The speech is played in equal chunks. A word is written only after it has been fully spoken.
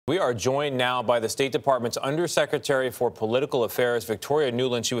We are joined now by the State Department's Undersecretary for Political Affairs, Victoria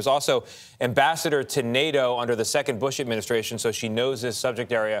Nuland. She was also ambassador to NATO under the second Bush administration, so she knows this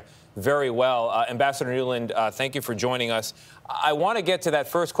subject area very well. Ambassador Nuland, thank you for joining us. I want to get to that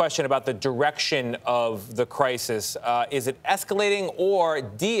first question about the direction of the crisis. Is it escalating or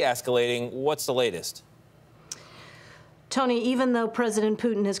de-escalating? What's the latest? Tony, even though President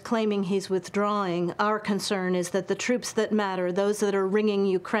Putin is claiming he's withdrawing, our concern is that the troops that matter, those that are ringing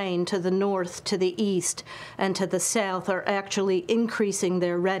Ukraine to the north, to the east, and to the south, are actually increasing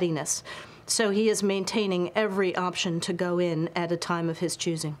their readiness. So he is maintaining every option to go in at a time of his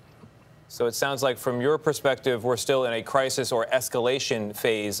choosing. So it sounds like, from your perspective, we're still in a crisis or escalation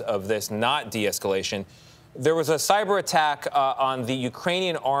phase of this, not de-escalation. There was a cyber attack on the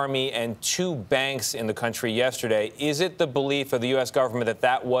Ukrainian army and two banks in the country yesterday. Is it the belief of the U.S. government that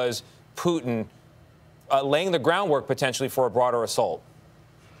that was Putin laying the groundwork potentially for a broader assault?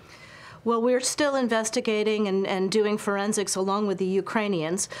 Well, we're still investigating and doing forensics along with the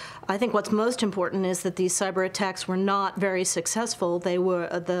Ukrainians. I think what's most important is that these cyber attacks were not very successful. They were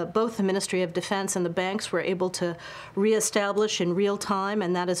both the Ministry of Defense and the banks were able to reestablish in real time,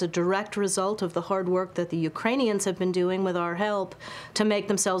 and that is a direct result of the hard work that the Ukrainians have been doing with our help to make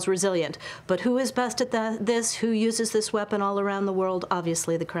themselves resilient. But who is best at this? Who uses this weapon all around the world?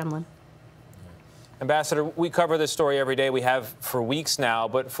 Obviously, the Kremlin. Ambassador, we cover this story every day. We have for weeks now.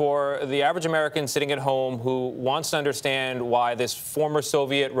 But for the average American sitting at home who wants to understand why this former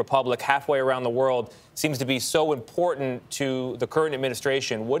Soviet republic halfway around the world seems to be so important to the current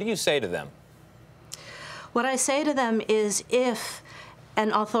administration, what do you say to them? What I say to them is, if an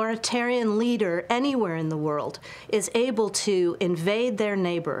authoritarian leader anywhere in the world is able to invade their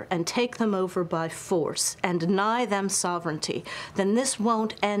neighbor and take them over by force and deny them sovereignty, then this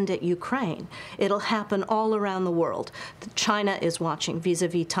won't end at Ukraine. It'll happen all around the world. China is watching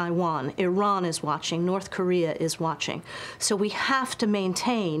vis-a-vis Taiwan. Iran is watching. North Korea is watching. So we have to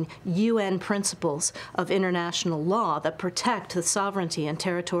maintain UN principles of international law that protect the sovereignty and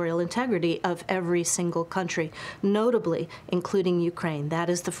territorial integrity of every single country, notably including Ukraine.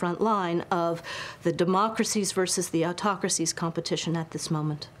 That is the front line of the democracies versus the autocracies competition at this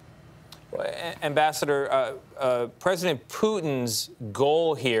moment. Ambassador, President Putin's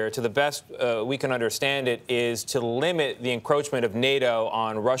goal here, to the best we can understand it, is to limit the encroachment of NATO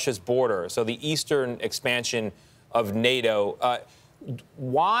on Russia's border, so the eastern expansion of NATO.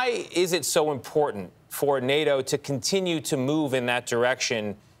 Why is it so important for NATO to continue to move in that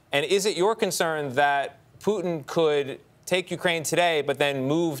direction? And is it your concern that Putin could take Ukraine today, but then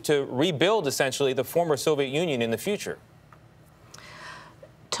move to rebuild, essentially, the former Soviet Union in the future?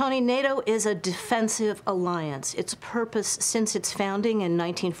 Tony, NATO is a defensive alliance. Its purpose since its founding in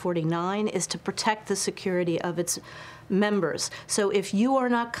 1949 is to protect the security of its members. So if you are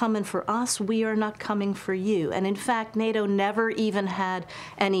not coming for us, we are not coming for you. And in fact, NATO never even had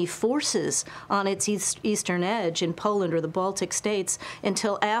any forces on its eastern edge in Poland or the Baltic states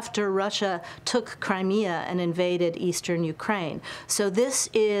until after Russia took Crimea and invaded eastern Ukraine. So this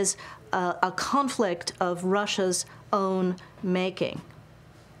is a conflict of Russia's own making.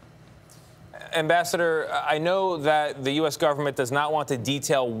 Ambassador, I know that the U.S. government does not want to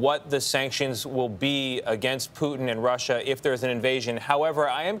detail what the sanctions will be against Putin and Russia if there's an invasion. However,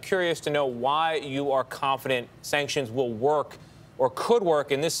 I am curious to know why you are confident sanctions will work or could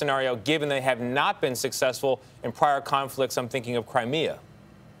work in this scenario, given they have not been successful in prior conflicts. I'm thinking of Crimea.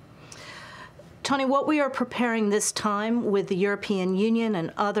 Tony, what we are preparing this time with the European Union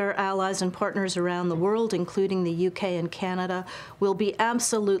and other allies and partners around the world, including the UK and Canada, will be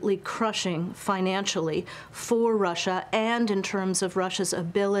absolutely crushing financially for Russia and in terms of Russia's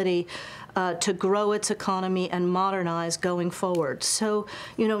ability to grow its economy and modernize going forward. So,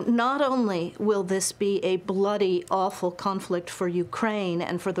 not only will this be a bloody, awful conflict for Ukraine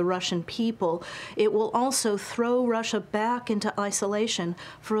and for the Russian people, it will also throw Russia back into isolation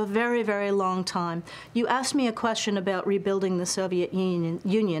for a very, very long time. You asked me a question about rebuilding the Soviet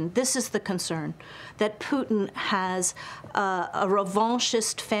Union. This is the concern, that Putin has a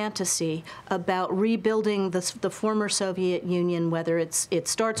revanchist fantasy about rebuilding the former Soviet Union, whether it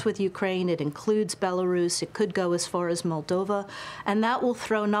starts with Ukraine, it includes Belarus, it could go as far as Moldova, and that will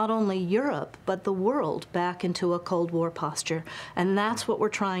throw not only Europe, but the world back into a Cold War posture. And that's what we're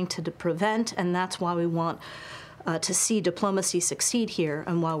trying to prevent, and that's why we want to see diplomacy succeed here,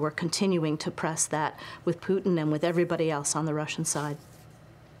 and why we're continuing to press that with Putin and with everybody else on the Russian side.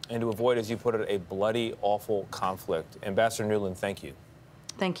 And to avoid, as you put it, a bloody, awful conflict. Ambassador Nuland, thank you.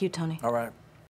 Thank you, Tony. All right.